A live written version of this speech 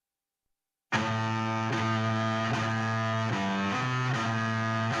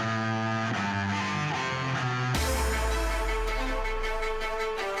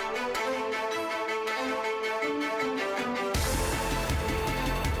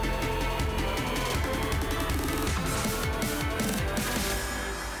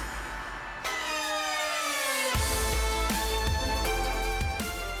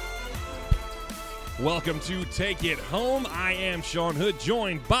Welcome to Take It Home. I am Sean Hood,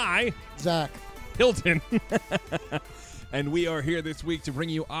 joined by Zach Hilton. And we are here this week to bring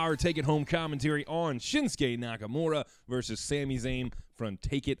you our Take It Home commentary on Shinsuke Nakamura versus Sami Zayn from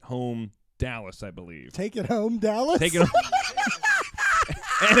Take It Home Dallas, I believe. Take It Home Dallas? Take It Home.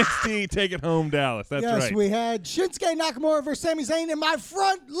 NXT Take It Home Dallas. That's right. Yes, we had Shinsuke Nakamura versus Sami Zayn in my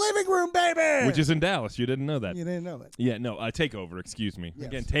front living room, baby. Which is in Dallas. You didn't know that. You didn't know that. Yeah, no, Takeover, excuse me. Yes.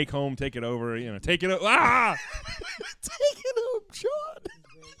 Again, take home, take it over, take it over. Ah! Take it home, Sean.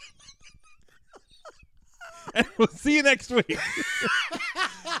 And we'll see you next week.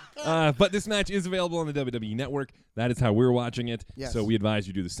 But this match is available on the WWE Network. That is how we're watching it. Yes. So we advise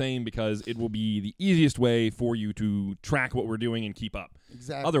you do the same because it will be the easiest way for you to track what we're doing and keep up.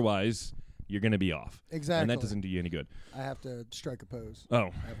 Exactly. Otherwise, you're going to be off. Exactly. And that doesn't do you any good. I have to strike a pose. Oh,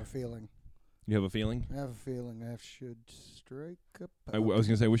 I have a feeling. you have a feeling? I have a feeling I should strike a I pose. was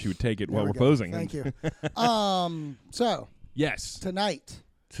going to say I wish you would take it There while we we're go. posing. Thank you. So, Yes, tonight,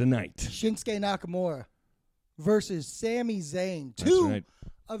 tonight. Shinsuke Nakamura versus Sami Zayn. That's Two right.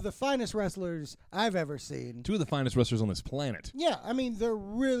 of the finest wrestlers I've ever seen. Two of the finest wrestlers on this planet. Yeah, I mean, they're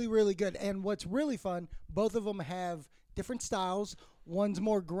really, really good. And what's really fun, both of them have different styles. One's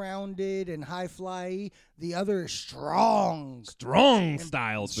more grounded and high-fly. The other is strong. Strong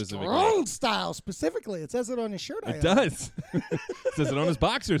style, specifically. Strong style, specifically. It says it on his shirt. It does. It says it on his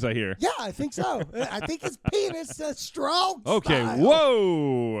boxers, I hear. Yeah, I think so. I think his penis says strong Okay, style.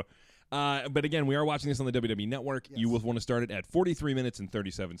 whoa. But again, we are watching this on the WWE Network. Yes. You will want to start it at 43 minutes and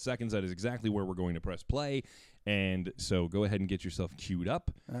 37 seconds. That is exactly where we're going to press play. And so go ahead and get yourself queued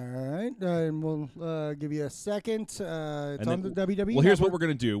up. All right, and we'll give you a second. It's And on then- the WWE Well, here's what Network. we're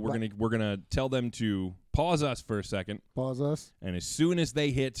going to do. We're Right. gonna tell them to pause us for a second, Pause us. and as soon as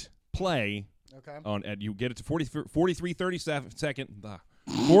they hit play Okay. you get it to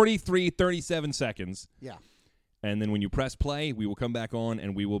 43:37 seconds, Yeah. and then when you press play, we will come back on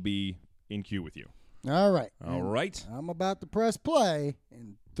and we will be in queue with you. All right. All And right. I'm about to press play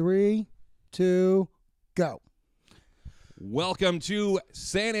in 3, 2, go. Welcome to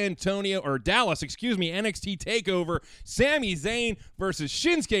Dallas, NXT TakeOver. Sami Zayn versus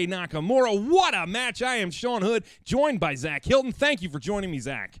Shinsuke Nakamura. What a match. I am Sean Hood, joined by Zach Hilton. Thank you for joining me,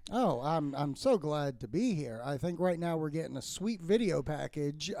 Zach. Oh, I'm so glad to be here. I think right now we're getting a sweet video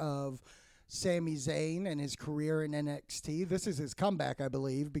package of Sami Zayn and his career in NXT. This is his comeback, I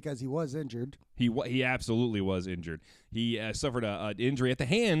believe, because he was injured. He absolutely was injured. He suffered an injury at the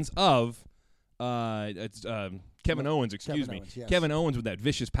hands of Kevin Owens, Kevin Owens, yes. Kevin Owens with that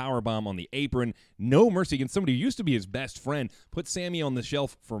vicious powerbomb on the apron. No mercy against somebody who used to be his best friend. Put Sami on the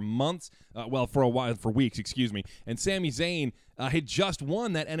shelf for months. For weeks, And Sami Zayn had just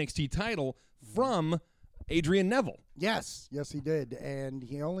won that NXT title from Adrian Neville. Yes, he did. And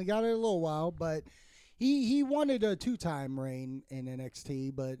he only got it a little while, but he wanted a 2-time reign in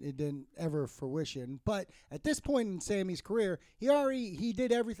NXT, but it didn't ever fruition. But at this point in Sami's career, he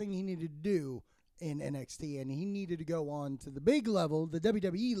did everything he needed to do in NXT, and he needed to go on to the big level, the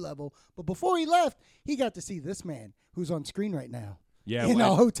WWE level. But before he left, he got to see this man who's on screen right now. Yeah, in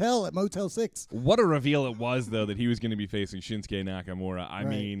a hotel at Motel 6. What a reveal it was, though, that he was going to be facing Shinsuke Nakamura. I Right.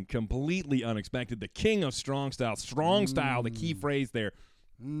 mean, completely unexpected. The king of strong style. Strong style, the key phrase there.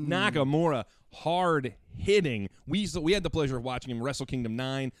 Nakamura, hard hitting. We had the pleasure of watching him Wrestle Kingdom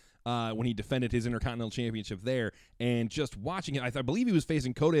 9 when he defended his Intercontinental Championship there, and just watching it, I believe he was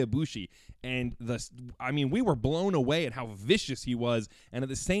facing Kota Ibushi, and we were blown away at how vicious he was, and at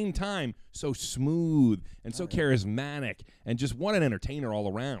the same time, so smooth and so charismatic, and just what an entertainer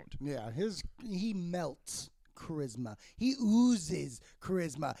all around. Yeah, he melts charisma. He oozes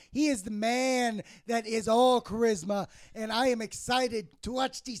charisma. He is the man that is all charisma, and I am excited to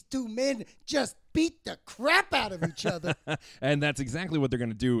watch these two men just beat the crap out of each other. And that's exactly what they're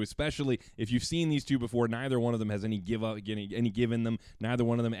going to do, especially if you've seen these two before. Neither one of them has any give in them. Neither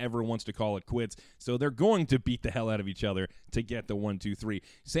one of them ever wants to call it quits. So they're going to beat the hell out of each other to get the 1, 2, 3.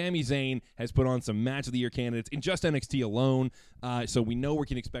 Sami Zayn has put on some Match of the Year candidates in just NXT alone, so we know we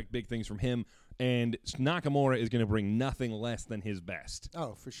can expect big things from him. And Nakamura is going to bring nothing less than his best.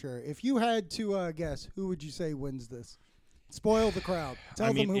 Oh, for sure. If you had to guess, who would you say wins this? Spoil the crowd.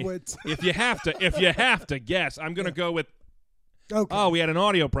 Tell them who wins. If you have to guess, I'm going to go with. Okay. Oh, we had an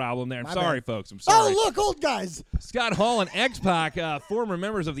audio problem there. I'm My sorry, bad. folks. I'm sorry. Oh, look, old guys. Scott Hall and X-Pac, former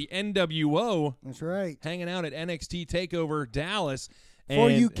members of the NWO, That's right. hanging out at NXT TakeOver Dallas. For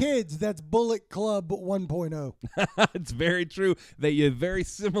And you kids, that's Bullet Club 1.0. it's very true. They a very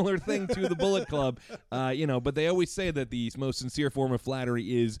similar thing to the Bullet Club, but they always say that the most sincere form of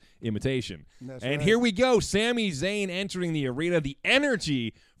flattery is imitation. That's and right. here we go. Sami Zayn entering the arena. The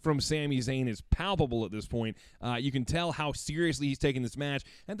energy from Sami Zayn is palpable at this point. You can tell how seriously he's taking this match.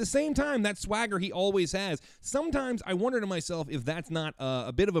 At the same time, that swagger he always has. Sometimes I wonder to myself if that's not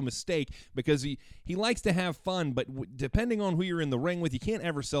a bit of a mistake, because he likes to have fun, but depending on who you're in the ring with, you can't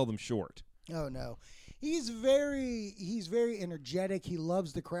ever sell them short. Oh, no. He's very energetic. He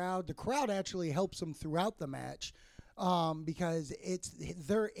loves the crowd. The crowd actually helps him throughout the match. Because it's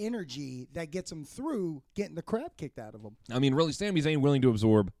their energy that gets them through getting the crap kicked out of them. I mean, really, Sami Zayn willing to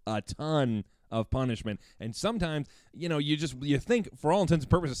absorb a ton of punishment, and sometimes, you think, for all intents and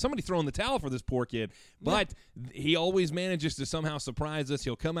purposes, somebody throwing the towel for this poor kid, but he always manages to somehow surprise us.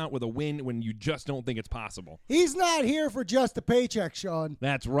 He'll come out with a win when you just don't think it's possible. He's not here for just a paycheck, Sean.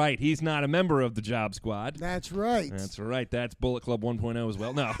 That's right. He's not a member of the Job Squad. That's right. That's right. That's Bullet Club 1.0 as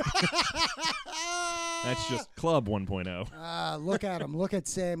well. No. That's just Club 1.0. Look at him. Look at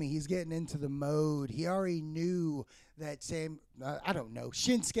Sammy. He's getting into the mode. He already knew that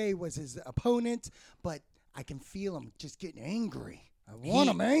Shinsuke was his opponent, but I can feel him just getting angry. I want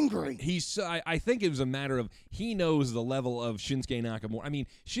him angry. I think it was a matter of he knows the level of Shinsuke Nakamura. I mean,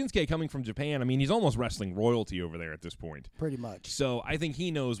 Shinsuke coming from Japan, he's almost wrestling royalty over there at this point. Pretty much. So I think he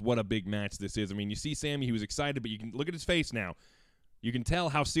knows what a big match this is. You see Sammy, he was excited, but you can look at his face now. You can tell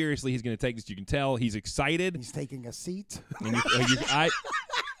how seriously he's going to take this. You can tell he's excited. He's taking a seat.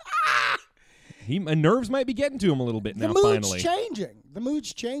 And nerves might be getting to him a little bit now, finally. The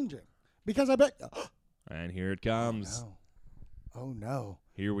mood's changing. Because I bet... And here it comes. Oh, no.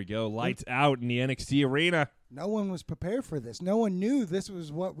 Here we go. Lights out in the NXT arena. No one was prepared for this. No one knew this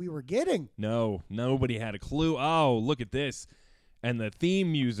was what we were getting. No, nobody had a clue. Oh, look at this. And the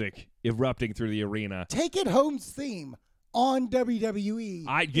theme music erupting through the arena. Take It Home's theme on WWE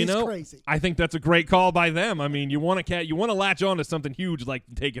crazy. I think that's a great call by them. You want to latch on to something huge like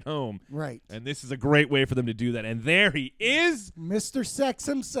Take It Home. Right. And this is a great way for them to do that. And there he is. Mr. Sex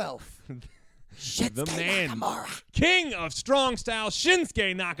himself. The man, Nakamura. King of Strong Style,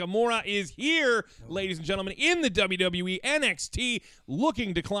 Shinsuke Nakamura is here, ladies and gentlemen, in the WWE NXT,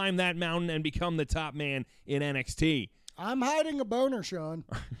 looking to climb that mountain and become the top man in NXT. I'm hiding a boner, Sean.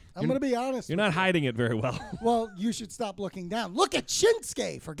 I'm going to be honest. You're not hiding it very well. Well, you should stop looking down. Look at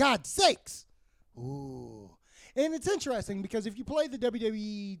Shinsuke, for God's sakes. Ooh. And it's interesting because if you play the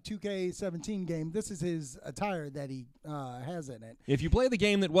WWE 2K17 game, this is his attire that he has in it. If you play the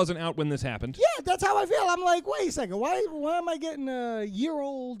game that wasn't out when this happened. Yeah, that's how I feel. I'm like, wait a second. Why am I getting a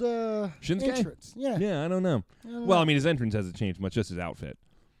year-old Shinsuke? entrance? Yeah, I don't know. Well, his entrance hasn't changed much, just his outfit.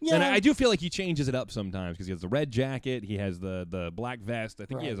 Yeah. And I do feel like he changes it up sometimes because he has the red jacket, he has the black vest. I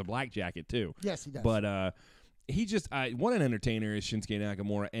think he has a black jacket too. Yes, he does. But he just what an entertainer is Shinsuke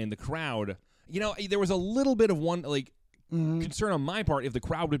Nakamura, and the crowd. There was a little bit of concern on my part if the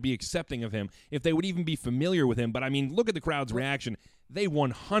crowd would be accepting of him, if they would even be familiar with him. But look at the crowd's reaction. They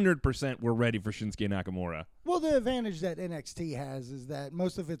 100% were ready for Shinsuke Nakamura. Well, the advantage that NXT has is that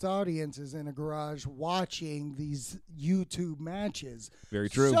most of its audience is in a garage watching these YouTube matches. Very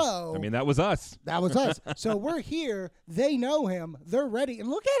true. So, that was us. That was us. So we're here. They know him. They're ready. And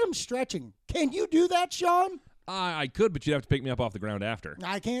look at him stretching. Can you do that, Sean? I could, but you'd have to pick me up off the ground after.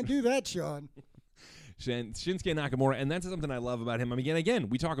 I can't do that, Sean. Shinsuke Nakamura, and that's something I love about him. Again,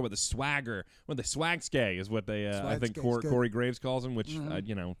 we talk about the swagger. Well, the swagskay is what they, I think Corey Graves calls him, which,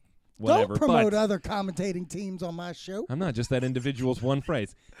 whatever. Don't promote other commentating teams on my show. I'm not just that individual's one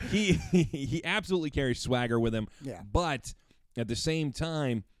phrase. He absolutely carries swagger with him. Yeah. But at the same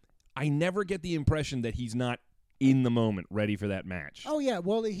time, I never get the impression that he's not in the moment, ready for that match. Oh, yeah.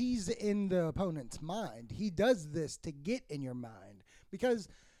 Well, he's in the opponent's mind. He does this to get in your mind because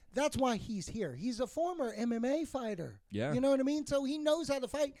that's why he's here. He's a former MMA fighter. Yeah. You know what I mean? So he knows how to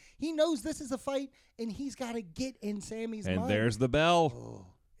fight. He knows this is a fight, and he's got to get in Sammy's mind. And there's the bell. Oh,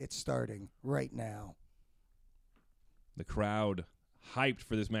 it's starting right now. The crowd hyped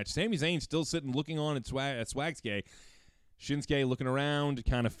for this match. Sami Zayn still sitting looking on at Swagskay. Shinsuke looking around,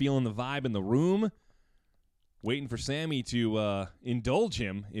 kind of feeling the vibe in the room, waiting for Sammy to indulge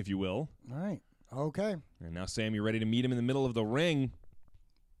him, if you will. All right. Okay. And now Sammy ready to meet him in the middle of the ring.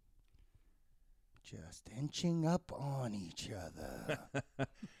 Just inching up on each other.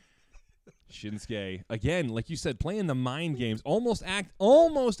 Shinsuke, again, like you said, playing the mind games, almost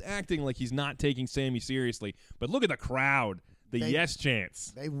acting like he's not taking Sammy seriously. But look at the crowd, yes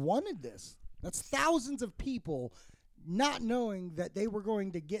chants. They wanted this. That's thousands of people not knowing that they were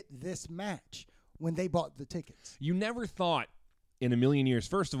going to get this match when they bought the tickets. You never thought in a million years,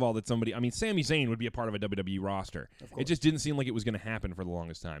 first of all, that somebody, Sami Zayn would be a part of a WWE roster. It just didn't seem like it was going to happen for the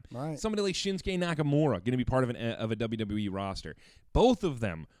longest time. Right. Somebody like Shinsuke Nakamura going to be part of a WWE roster. Both of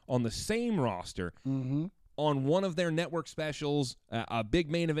them on the same roster. Mm-hmm. on one of their network specials, a big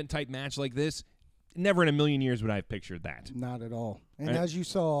main event type match like this, never in a million years would I have pictured that. Not at all. And as you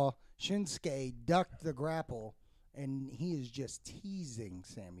saw, Shinsuke ducked the grapple, and he is just teasing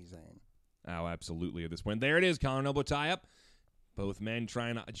Sami Zayn. Oh, absolutely at this point. There it is, collar and elbow tie-up. Both men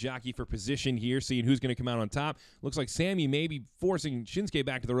trying to jockey for position here, seeing who's going to come out on top. Looks like Sami may be forcing Shinsuke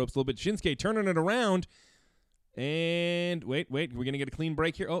back to the ropes a little bit. Shinsuke turning it around. And wait, we're going to get a clean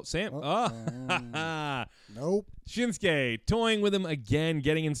break here. Oh, Sam. Nope. Shinsuke toying with him again,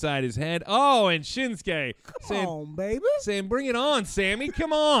 getting inside his head. Oh, and Shinsuke Come on, baby. saying, bring it on, Sammy.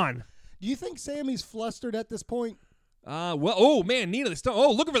 Come on. Do you think Sammy's flustered at this point? Oh, man, knee to the stomp.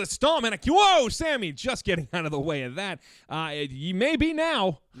 Oh, looking for the stomp. And whoa, Sammy just getting out of the way of that. You may be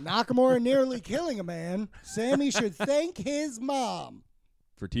now. Nakamura nearly killing a man. Sammy should thank his mom.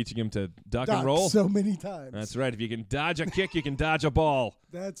 For teaching him to duck and roll. So many times. That's right. If you can dodge a kick, you can dodge a ball.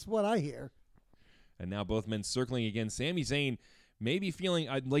 That's what I hear. And now both men circling again. Sami Zayn maybe feeling,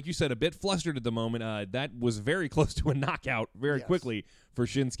 like you said, a bit flustered at the moment. That was very close to a knockout very quickly for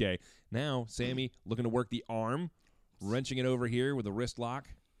Shinsuke. Now, Sammy looking to work the arm, wrenching it over here with a wrist lock.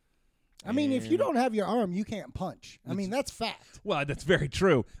 I mean, if you don't have your arm, you can't punch. I mean, that's fact. Well, that's very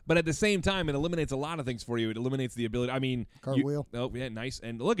true. But at the same time, it eliminates a lot of things for you. It eliminates the ability. I mean, cartwheel. Oh, yeah, nice.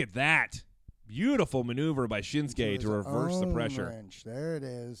 And look at that. Beautiful maneuver by Shinsuke to reverse the pressure. Wrench. There it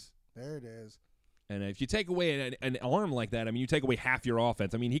is. There it is. And if you take away an arm like that, I mean, you take away half your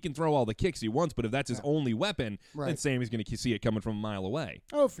offense. I mean, he can throw all the kicks he wants, but if that's his only weapon, then Sammy's going to see it coming from a mile away.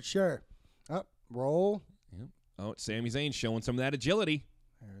 Oh, for sure. Up, roll. Yep. Oh, Sami Zayn showing some of that agility.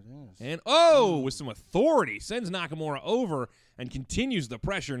 There it is. And, with some authority, sends Nakamura over and continues the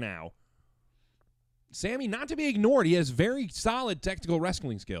pressure now. Sammy, not to be ignored, he has very solid technical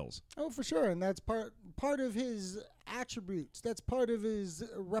wrestling skills. Oh, for sure, and that's part of his attributes. That's part of his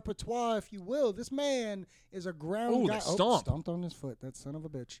repertoire, if you will. This man is a ground guy. The stomp. Stomped on his foot. That son of a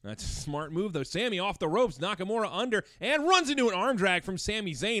bitch. That's a smart move, though. Sammy off the ropes, Nakamura under, and runs into an arm drag from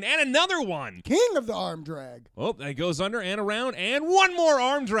Sami Zayn, and another one. King of the arm drag. Oh, that goes under and around, and one more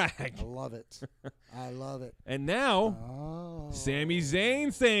arm drag. I love it. I love it. And now, Sami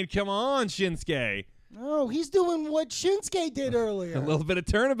Zayn saying, come on, Shinsuke. Oh, he's doing what Shinsuke did earlier. A little bit of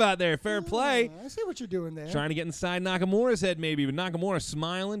turnabout there. Fair play. I see what you're doing there. Trying to get inside Nakamura's head maybe, but Nakamura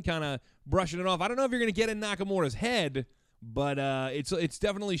smiling, kind of brushing it off. I don't know if you're going to get in Nakamura's head, but it's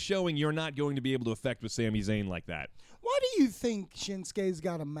definitely showing you're not going to be able to affect with Sami Zayn like that. Why do you think Shinsuke's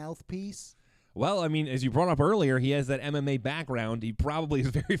got a mouthpiece? Well, I mean, as you brought up earlier, he has that MMA background. He probably is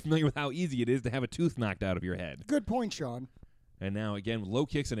very familiar with how easy it is to have a tooth knocked out of your head. Good point, Sean. And now, again, low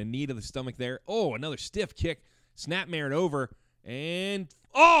kicks and a knee to the stomach there. Oh, another stiff kick. Snapmare over. And,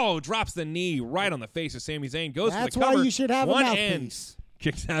 drops the knee right on the face of Sami Zayn. Goes for the cover. That's why you should have one a mouthpiece.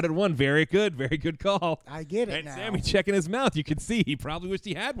 Kicks out at one. Very good. Very good call. I get it and now. Sammy checking his mouth. You can see he probably wished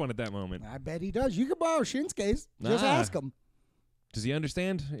he had one at that moment. I bet he does. You can borrow Shinsuke's. Just ask him. Does he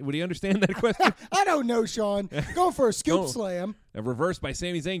understand? Would he understand that question? I don't know, Sean. Go for a scoop slam. A reverse by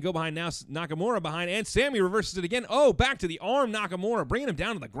Sami Zayn. Go behind now. Nakamura behind. And Sammy reverses it again. Oh, back to the arm. Nakamura bringing him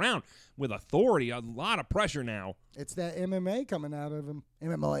down to the ground with authority. A lot of pressure now. It's that MMA coming out of him.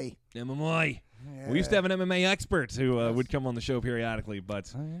 MMA. Yeah. We used to have an MMA expert who would come on the show periodically,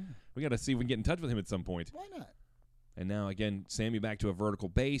 but we got to see if we can get in touch with him at some point. Why not? And now, again, Sammy back to a vertical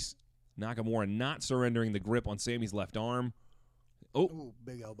base. Nakamura not surrendering the grip on Sammy's left arm. Oh,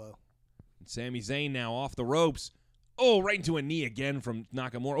 big elbow. Sami Zayn now off the ropes. Oh, right into a knee again from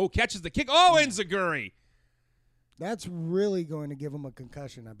Nakamura. Oh, catches the kick. Oh, enziguri. That's really going to give him a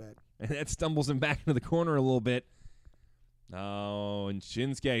concussion, I bet. And that stumbles him back into the corner a little bit. Oh, and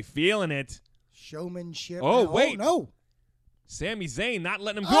Shinsuke feeling it. Showmanship. Oh, wait. Oh, no. Sami Zayn not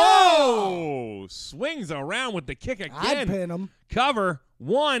letting him go. Oh! Swings around with the kick again. I'd pin him. Cover.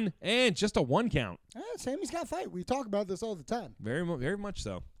 One, and just a one count. Sammy's got fight. We talk about this all the time. Very much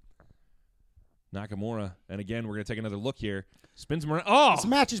so. Nakamura, and again, we're going to take another look here. Spins him around. Oh! This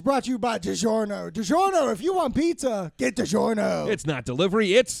match is brought to you by DiGiorno. DiGiorno, if you want pizza, get DiGiorno. It's not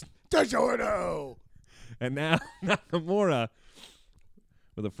delivery, it's DiGiorno. And now Nakamura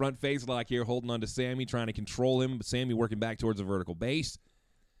with a front face lock here, holding on to Sammy, trying to control him, but Sammy working back towards the vertical base.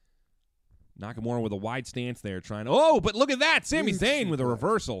 Nakamura with a wide stance there, trying to... Oh, but look at that! Sami Zayn with a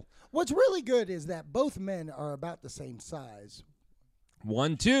reversal. What's really good is that both men are about the same size.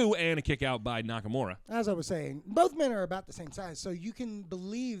 1-2, and a kick out by Nakamura. As I was saying, both men are about the same size, so you can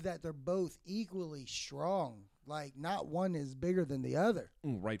believe that they're both equally strong. Like, not one is bigger than the other.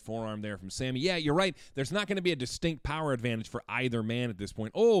 Ooh, right forearm there from Sammy. Yeah, you're right. There's not going to be a distinct power advantage for either man at this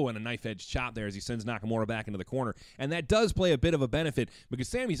point. Oh, and a knife-edge chop there as he sends Nakamura back into the corner. And that does play a bit of a benefit because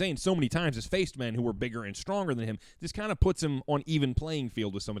Sami Zayn so many times has faced men who were bigger and stronger than him. This kind of puts him on even playing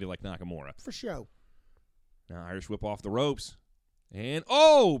field with somebody like Nakamura. For sure. Now Irish whip off the ropes. And,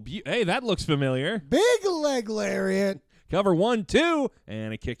 oh, hey, that looks familiar. Big leg lariat. Cover 1, 2,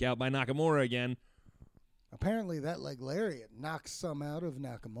 and a kick out by Nakamura again. Apparently that leg lariat knocks some out of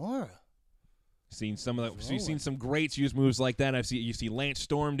Nakamura. Seen some of that. We've seen some greats use moves like that. You see Lance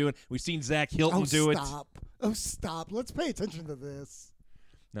Storm do it. We've seen Zach Hilton do it. Oh, stop. Let's pay attention to this.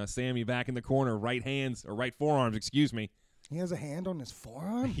 Now Sammy back in the corner, right forearms, excuse me. He has a hand on his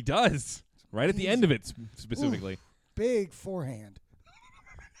forearm? He does. Right at the end of it, specifically. Ooh, big forehand.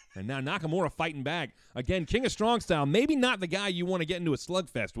 And now Nakamura fighting back. Again, King of Strong Style, maybe not the guy you want to get into a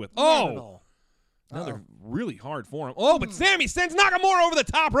slugfest with. Not at all. Another really hard forearm. Oh, but Sammy sends Nakamura over the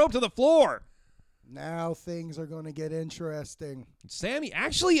top rope to the floor. Now things are going to get interesting. Sammy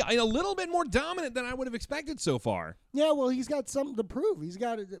actually a little bit more dominant than I would have expected so far. Yeah, well, he's got something to prove. He's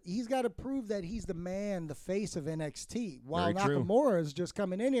got to prove that he's the man, the face of NXT. While Nakamura is just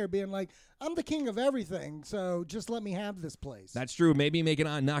coming in here being like, I'm the king of everything, so just let me have this place. That's true. Maybe making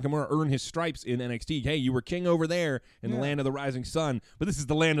Nakamura earn his stripes in NXT. Hey, you were king over there in the land of the rising sun, but this is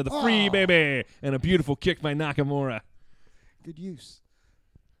the land of the free, baby. And a beautiful kick by Nakamura. Good use.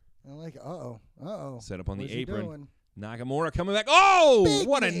 I like it. Uh-oh. Set up on the apron. Doing? Nakamura coming back. Oh, Big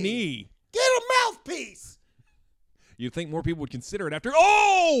what knee. a knee. Get a mouthpiece. You'd think more people would consider it after.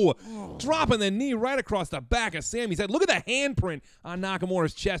 Oh! Dropping the knee right across the back of Sammy's head. Look at the handprint on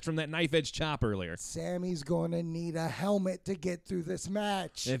Nakamura's chest from that knife-edge chop earlier. Sammy's going to need a helmet to get through this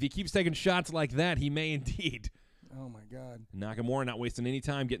match. And if he keeps taking shots like that, he may indeed. Oh, my God. Nakamura not wasting any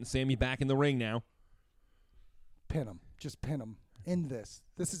time getting Sammy back in the ring now. Pin him. Just pin him. End this.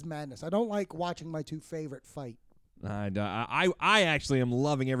 This is madness. I don't like watching my two favorite fight. I actually am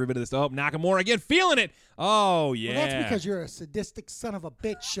loving every bit of this. Oh, Nakamura again, feeling it. Oh, yeah. Well, that's because you're a sadistic son of a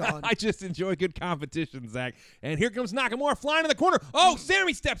bitch, Sean. I just enjoy good competition, Zach. And here comes Nakamura flying in the corner. Oh,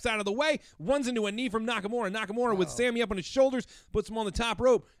 Sammy steps out of the way, runs into a knee from Nakamura. Nakamura with Sammy up on his shoulders, puts him on the top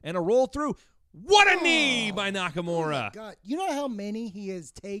rope, and a roll through. What a knee by Nakamura. Oh, my God. You know how many he has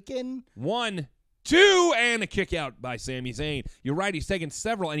taken? 1, 2, and a kick out by Sami Zayn. You're right, he's taking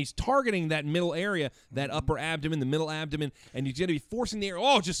several, and he's targeting that middle area, that upper abdomen, the middle abdomen, and he's going to be forcing the air.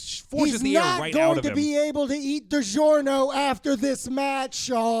 Oh, just forces the air right out of him. He's not going to be able to eat DiGiorno after this match,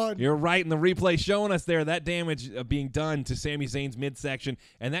 Sean. You're right, and the replay showing us there that damage being done to Sami Zayn's midsection,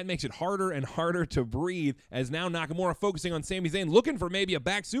 and that makes it harder and harder to breathe as now Nakamura focusing on Sami Zayn, looking for maybe a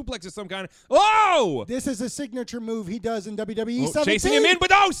back suplex of some kind. Oh! This is a signature move he does in WWE 17. Chasing him in,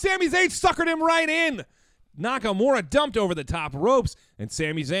 but Sami Zayn suckered him right in. Nakamura dumped over the top ropes, and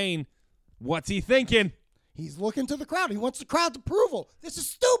Sami Zayn, what's he thinking? He's looking to the crowd. He wants the crowd's approval. This is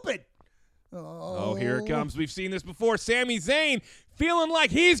stupid. Oh, here it comes. We've seen this before. Sami Zayn feeling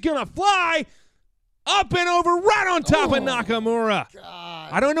like he's going to fly up and over right on top of Nakamura. God.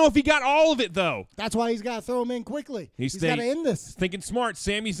 I don't know if he got all of it, though. That's why he's got to throw him in quickly. He's got to end this. Thinking smart.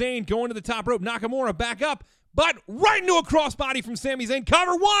 Sami Zayn going to the top rope. Nakamura back up, but right into a crossbody from Sami Zayn.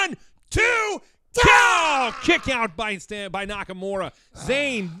 Cover 1, 2, kick out by Nakamura.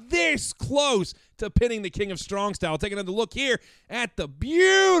 Zayn this close to pinning the King of Strong Style. Take another look here at the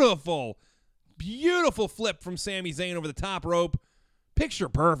beautiful flip from Sami Zayn over the top rope. Picture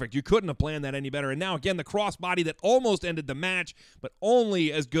perfect. You couldn't have planned that any better. And now again, the crossbody that almost ended the match, but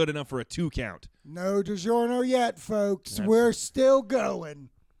only as good enough for a 2 count. No DiGiorno yet, folks. We're still going.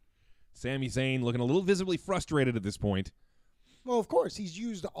 Sami Zayn looking a little visibly frustrated at this point. Well, of course, he's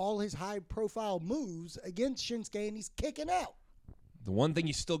used all his high-profile moves against Shinsuke, and he's kicking out. The one thing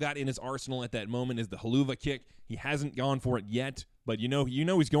he's still got in his arsenal at that moment is the haluva kick. He hasn't gone for it yet, but you know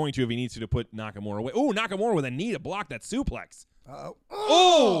he's going to if he needs to put Nakamura away. Oh, Nakamura with a knee to block that suplex. Uh-oh.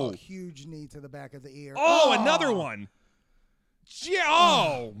 Oh! Huge knee to the back of the ear. Oh, another one.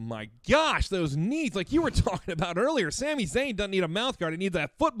 Oh, my gosh, those knees, like you were talking about earlier. Sami Zayn doesn't need a mouth guard. He needs a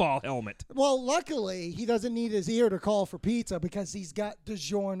football helmet. Well, luckily, he doesn't need his ear to call for pizza because he's got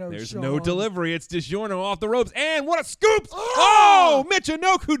DiGiorno. There's no delivery. It's DiGiorno off the ropes. And what a scoop! Oh,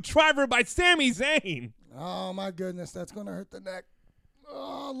 Michinoku driver by Sami Zayn. Oh, my goodness. That's going to hurt the neck.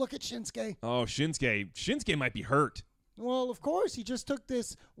 Oh, look at Shinsuke. Oh, Shinsuke might be hurt. Well, of course, he just took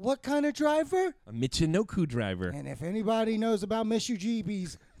this, what kind of driver? A Michinoku driver. And if anybody knows about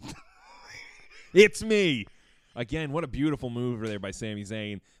Mitsubishis, it's me. Again, what a beautiful move there by Sami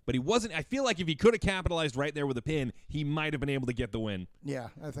Zayn. But he wasn't. I feel like if he could have capitalized right there with a pin, he might have been able to get the win. Yeah,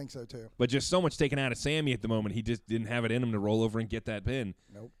 I think so too. But just so much taken out of Sami at the moment, he just didn't have it in him to roll over and get that pin.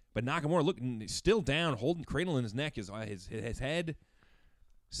 Nope. But Nakamura, look, still down, holding, cradling his neck, his head.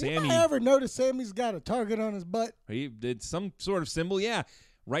 Sami. You ever notice Sami's got a target on his butt? He did some sort of symbol, yeah.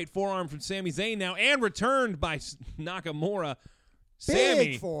 Right forearm from Sami Zayn now, and returned by Nakamura. Sami.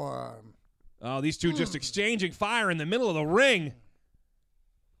 Big forearm. Oh, these two just exchanging fire in the middle of the ring.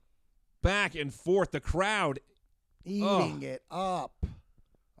 Back and forth, the crowd eating it up.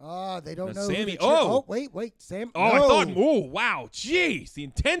 Oh, they don't know. Sami. Wait, Sam. Oh, no. I thought. Oh, wow. Jeez, the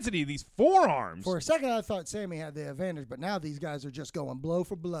intensity of these forearms. For a second, I thought Sami had the advantage, but now these guys are just going blow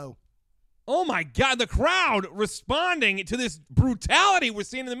for blow. Oh my God, the crowd responding to this brutality we're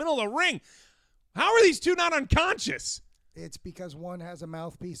seeing in the middle of the ring. How are these two not unconscious? It's because one has a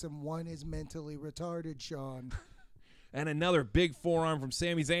mouthpiece and one is mentally retarded, Sean. And another big forearm from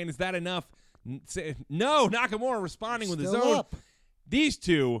Sami Zayn. Is that enough? No, Nakamura responding with his own. Up. These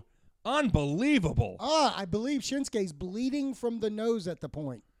two, unbelievable. I believe Shinsuke's bleeding from the nose at the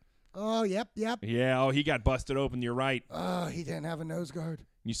point. Oh, yep. Yeah, he got busted open. You're right. He didn't have a nose guard.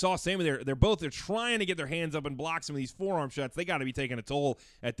 You saw Sami there. They're trying to get their hands up and block some of these forearm shots. They got to be taking a toll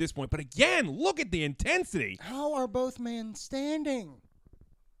at this point. But again, look at the intensity. How are both men standing?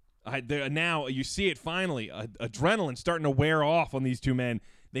 Now you see it finally. Adrenaline starting to wear off on these two men.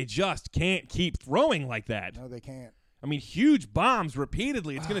 They just can't keep throwing like that. No, they can't. I mean, huge bombs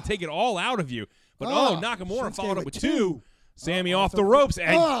repeatedly. It's going to take it all out of you. But, Nakamura followed up with two. Sami off the ropes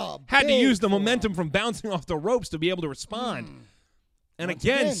and had to use the momentum from bouncing off the ropes to be able to respond. And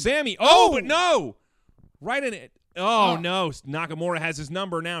again, Sami. But no. Right in it. No. Nakamura has his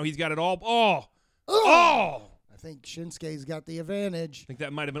number now. He's got it all. I think Shinsuke's got the advantage. I think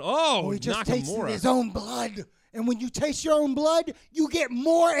that might have been. He just Nakamura. tasted his own blood. And when you taste your own blood, you get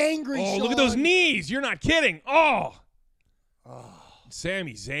more angry, Sean. Look at those knees. You're not kidding.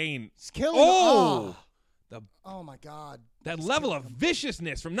 Sami Zayn. He's killing Oh, my God. That level of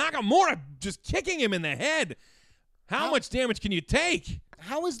viciousness from Nakamura just kicking him in the head. How much damage can you take?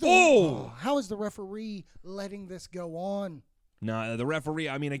 How is the referee letting this go on? No, the referee,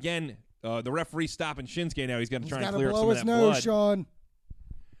 I mean, again, the referee stopping Shinsuke now. He's going to try and clear up blow some of his that nose, blood. Sean.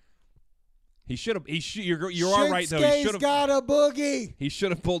 He should have. You are right though. He should have got a boogie. He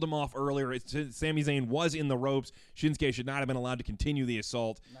should have pulled him off earlier. Sami Zayn was in the ropes. Shinsuke should not have been allowed to continue the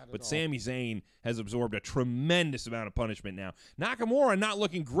assault. But Sami Zayn has absorbed a tremendous amount of punishment now. Nakamura not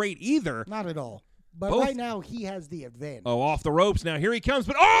looking great either. Not at all. But right now he has the advantage. Off the ropes now. Here he comes.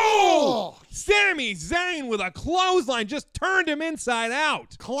 But Sami Zayn with a clothesline just turned him inside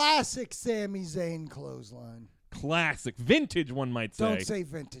out. Classic Sami Zayn clothesline. Classic. Vintage, one might say. Don't say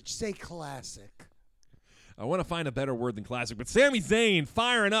vintage. Say classic. I want to find a better word than classic. But Sami Zayn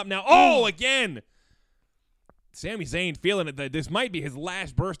firing up now. Again. Sami Zayn feeling it that this might be his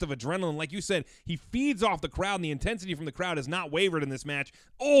last burst of adrenaline. Like you said, he feeds off the crowd, and the intensity from the crowd has not wavered in this match.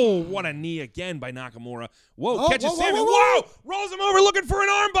 What a knee again by Nakamura. Catches Sami. Whoa! Rolls him over looking for an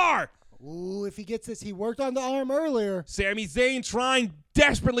armbar. Ooh, if he gets this, he worked on the arm earlier. Sami Zayn trying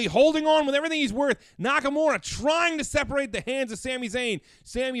desperately, holding on with everything he's worth. Nakamura trying to separate the hands of Sami Zayn.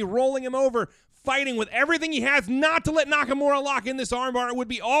 Sami rolling him over, fighting with everything he has not to let Nakamura lock in this armbar. It would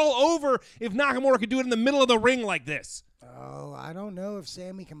be all over if Nakamura could do it in the middle of the ring like this. I don't know if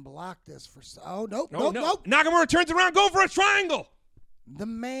Sami can block this for. Nope. Nakamura turns around, going for a triangle. The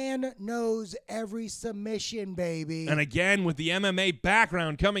man knows every submission, baby. And again, with the MMA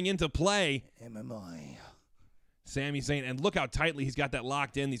background coming into play. MMA. Sami Zayn, and look how tightly he's got that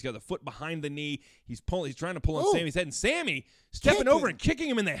locked in. He's got the foot behind the knee. He's trying to pull on Sami's head, and Sami stepping over and kicking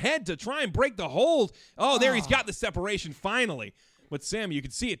him in the head to try and break the hold. There he's got the separation finally. But Sami, you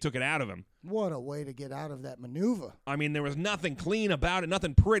could see it took it out of him. What a way to get out of that maneuver. I mean, there was nothing clean about it,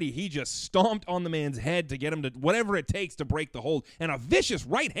 nothing pretty. He just stomped on the man's head to get him to whatever it takes to break the hold. And a vicious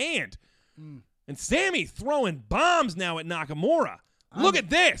right hand. And Sami throwing bombs now at Nakamura. Look at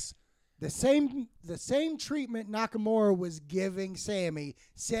this. The same treatment Nakamura was giving Sami.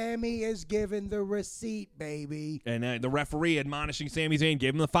 Sami is giving the receipt, baby. And the referee admonishing Sami Zayn,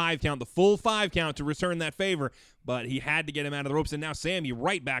 gave him the 5 count, the full 5 count to return that favor. But he had to get him out of the ropes, and now Sami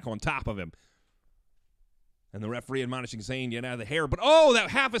right back on top of him. And the referee admonishing Zayn, get out of the hair. But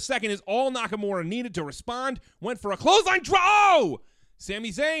that half a second is all Nakamura needed to respond. Went for a clothesline draw.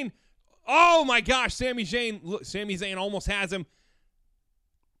 Sami Zayn. Oh my gosh, Sami Zayn almost has him.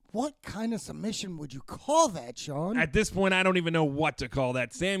 What kind of submission would you call that, Sean? At this point, I don't even know what to call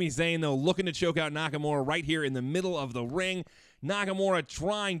that. Sami Zayn, though, looking to choke out Nakamura right here in the middle of the ring. Nakamura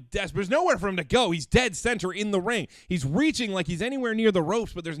trying desperate. There's nowhere for him to go. He's dead center in the ring. He's reaching like he's anywhere near the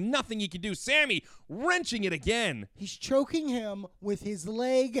ropes, but there's nothing he can do. Sammy wrenching it again. He's choking him with his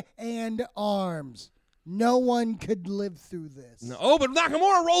leg and arms. No one could live through this. No, oh, but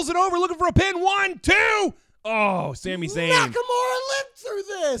Nakamura rolls it over, looking for a pin. 1, 2. Oh, Sami Zayn. Nakamura lived through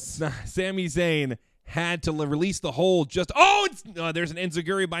this. Sami Zayn had to release the hold. There's an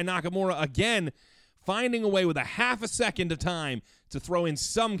enziguri by Nakamura again, finding a way with a half a second of time to throw in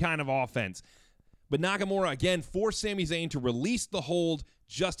some kind of offense. But Nakamura again forced Sami Zayn to release the hold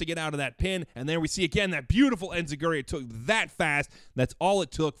just to get out of that pin. And there we see again that beautiful enziguri. It took that fast. That's all it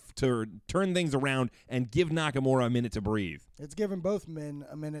took to turn things around and give Nakamura a minute to breathe. It's giving both men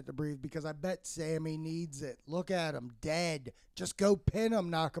a minute to breathe because I bet Sammy needs it. Look at him, dead. Just go pin him,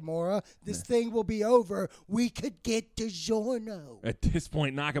 Nakamura. This thing will be over. We could get DiGiorno. At this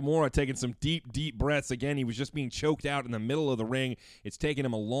point, Nakamura taking some deep, deep breaths. Again, he was just being choked out in the middle of the ring. It's taken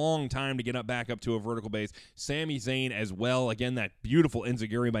him a long time to get back up to a vertical base. Sami Zayn as well. Again, that beautiful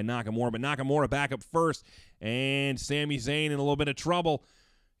enziguri by Nakamura. But Nakamura back up first. And Sami Zayn in a little bit of trouble.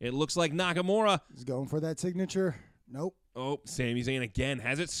 It looks like Nakamura. He's going for that signature. Nope. Oh, Sami Zayn again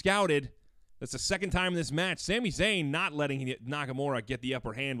has it scouted. That's the second time in this match. Sami Zayn not letting Nakamura get the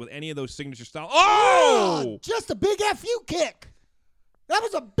upper hand with any of those signature style. Oh! Just a big FU kick. That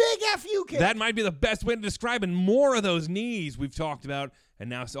was a big FU kick. That might be the best way to describe it. More of those knees we've talked about. And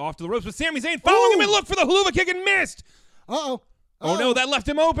now it's off to the ropes with Sami Zayn following him and look for the huluva kick and missed. Uh-oh. Oh, no, that left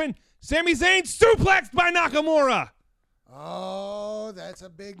him open. Sami Zayn suplexed by Nakamura. Oh, that's a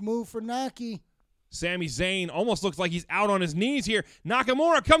big move for Naki. Sami Zayn almost looks like he's out on his knees here.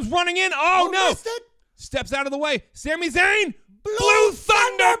 Nakamura comes running in. Oh, no. Missed it. Steps out of the way. Sami Zayn. Blue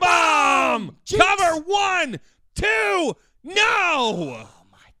Thunder Bomb. Cover. 1, 2. No. Oh,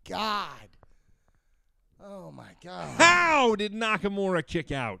 my God. Oh, my God. How did Nakamura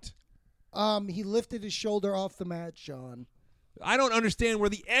kick out? He lifted his shoulder off the mat, Sean. I don't understand where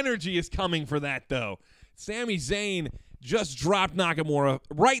the energy is coming for that, though. Sami Zayn just dropped Nakamura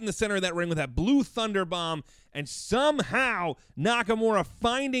right in the center of that ring with that Blue Thunder Bomb, and somehow Nakamura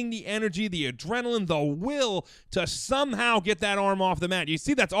finding the energy, the adrenaline, the will to somehow get that arm off the mat. You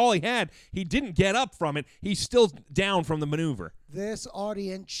see, that's all he had. He didn't get up from it. He's still down from the maneuver. This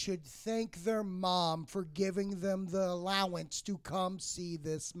audience should thank their mom for giving them the allowance to come see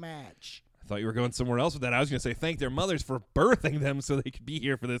this match. I thought you were going somewhere else with that. I was going to say thank their mothers for birthing them so they could be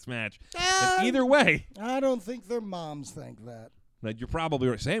here for this match. But either way. I don't think their moms think that. You're probably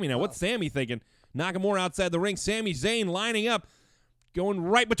right. Sammy, now what's Sammy thinking? Nakamura outside the ring. Sami Zayn lining up. Going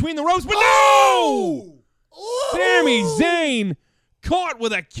right between the ropes. But no! Sami Zayn caught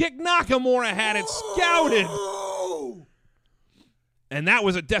with a kick. Nakamura had it scouted. And that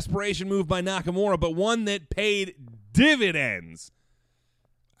was a desperation move by Nakamura, but one that paid dividends.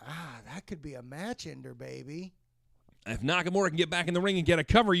 That could be a match ender, baby. If Nakamura can get back in the ring and get a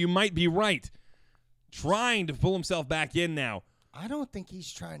cover, you might be right. Trying to pull himself back in now. I don't think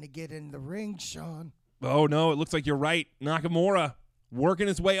he's trying to get in the ring, Sean. Oh, no, it looks like you're right. Nakamura working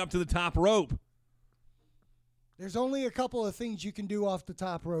his way up to the top rope. There's only a couple of things you can do off the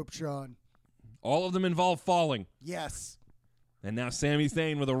top rope, Sean. All of them involve falling. Yes. And now Sami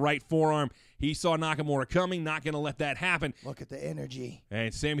Zayn with a right forearm. He saw Nakamura coming, not going to let that happen. Look at the energy.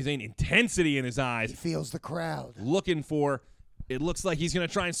 And Sami Zayn, intensity in his eyes. He feels the crowd. Looking for, it looks like he's going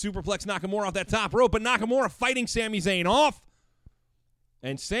to try and superplex Nakamura off that top rope, but Nakamura fighting Sami Zayn off.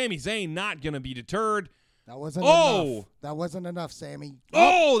 And Sami Zayn not going to be deterred. That wasn't enough. That wasn't enough, Sammy.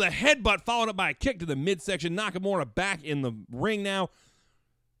 Oh, the headbutt followed up by a kick to the midsection. Nakamura back in the ring now.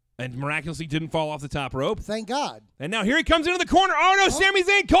 And miraculously didn't fall off the top rope. Thank God. And now here he comes into the corner. Oh, no, Sami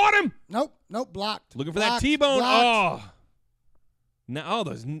Zayn caught him. Nope, blocked. Looking for that T-bone. Blocked. Oh. Now,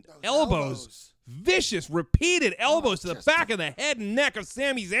 those elbows. Vicious, repeated elbows to the back of the head and neck of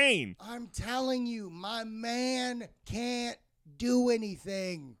Sami Zayn. I'm telling you, my man can't do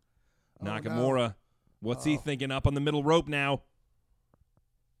anything. Nakamura, what's he thinking up on the middle rope now?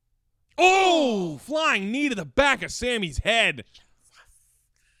 Oh, flying knee to the back of Sami's head.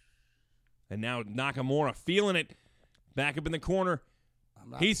 And now Nakamura feeling it. Back up in the corner.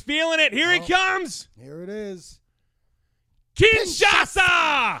 He's feeling it. Here he comes. Here it is.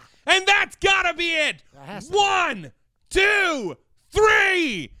 Kinshasa! And that's got to be it. 1, 2,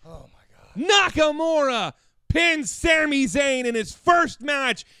 3. Oh, my God. Nakamura pins Sami Zayn in his first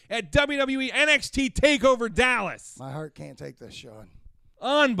match at WWE NXT TakeOver Dallas. My heart can't take this, Sean.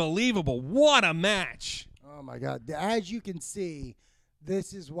 Unbelievable. What a match. Oh, my God. As you can see,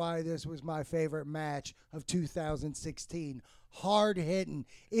 This is why this was my favorite match of 2016. Hard hitting.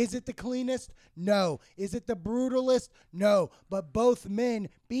 Is it the cleanest? No. Is it the brutalest? No. But both men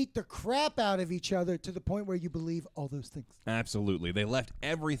beat the crap out of each other to the point where you believe all those things. Absolutely. They left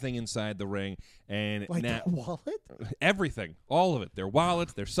everything inside the ring. And Like now, the wallet? everything. All of it. Their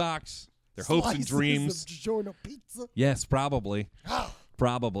wallets, their socks, their hopes and Slices dreams. of DiGiorno pizza. Yes, probably.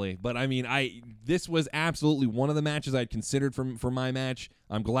 Probably. But, I mean, this was absolutely one of the matches I'd considered for my match.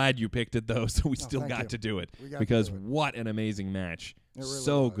 I'm glad you picked it, though, so we still thank got you. to do it. We got to Because do it. what an amazing match. It really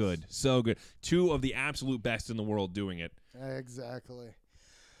so was. good. So good. Two of the absolute best in the world doing it. Exactly.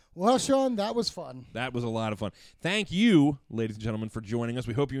 Well, Sean, that was fun. That was a lot of fun. Thank you, ladies and gentlemen, for joining us.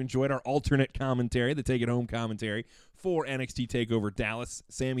 We hope you enjoyed our alternate commentary, the Take It Home commentary for NXT TakeOver Dallas,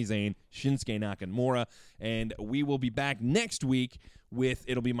 Sami Zayn, Shinsuke Nakamura. And we will be back next week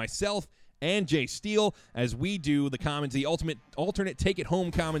it'll be myself and Jay Steele as we do the alternate Take It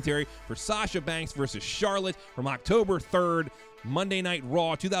Home commentary for Sasha Banks versus Charlotte from October 3rd, Monday Night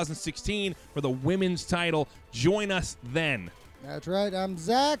Raw 2016 for the women's title. Join us then. That's right. I'm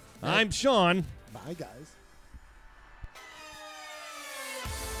Zach. I'm Sean. Bye, guys.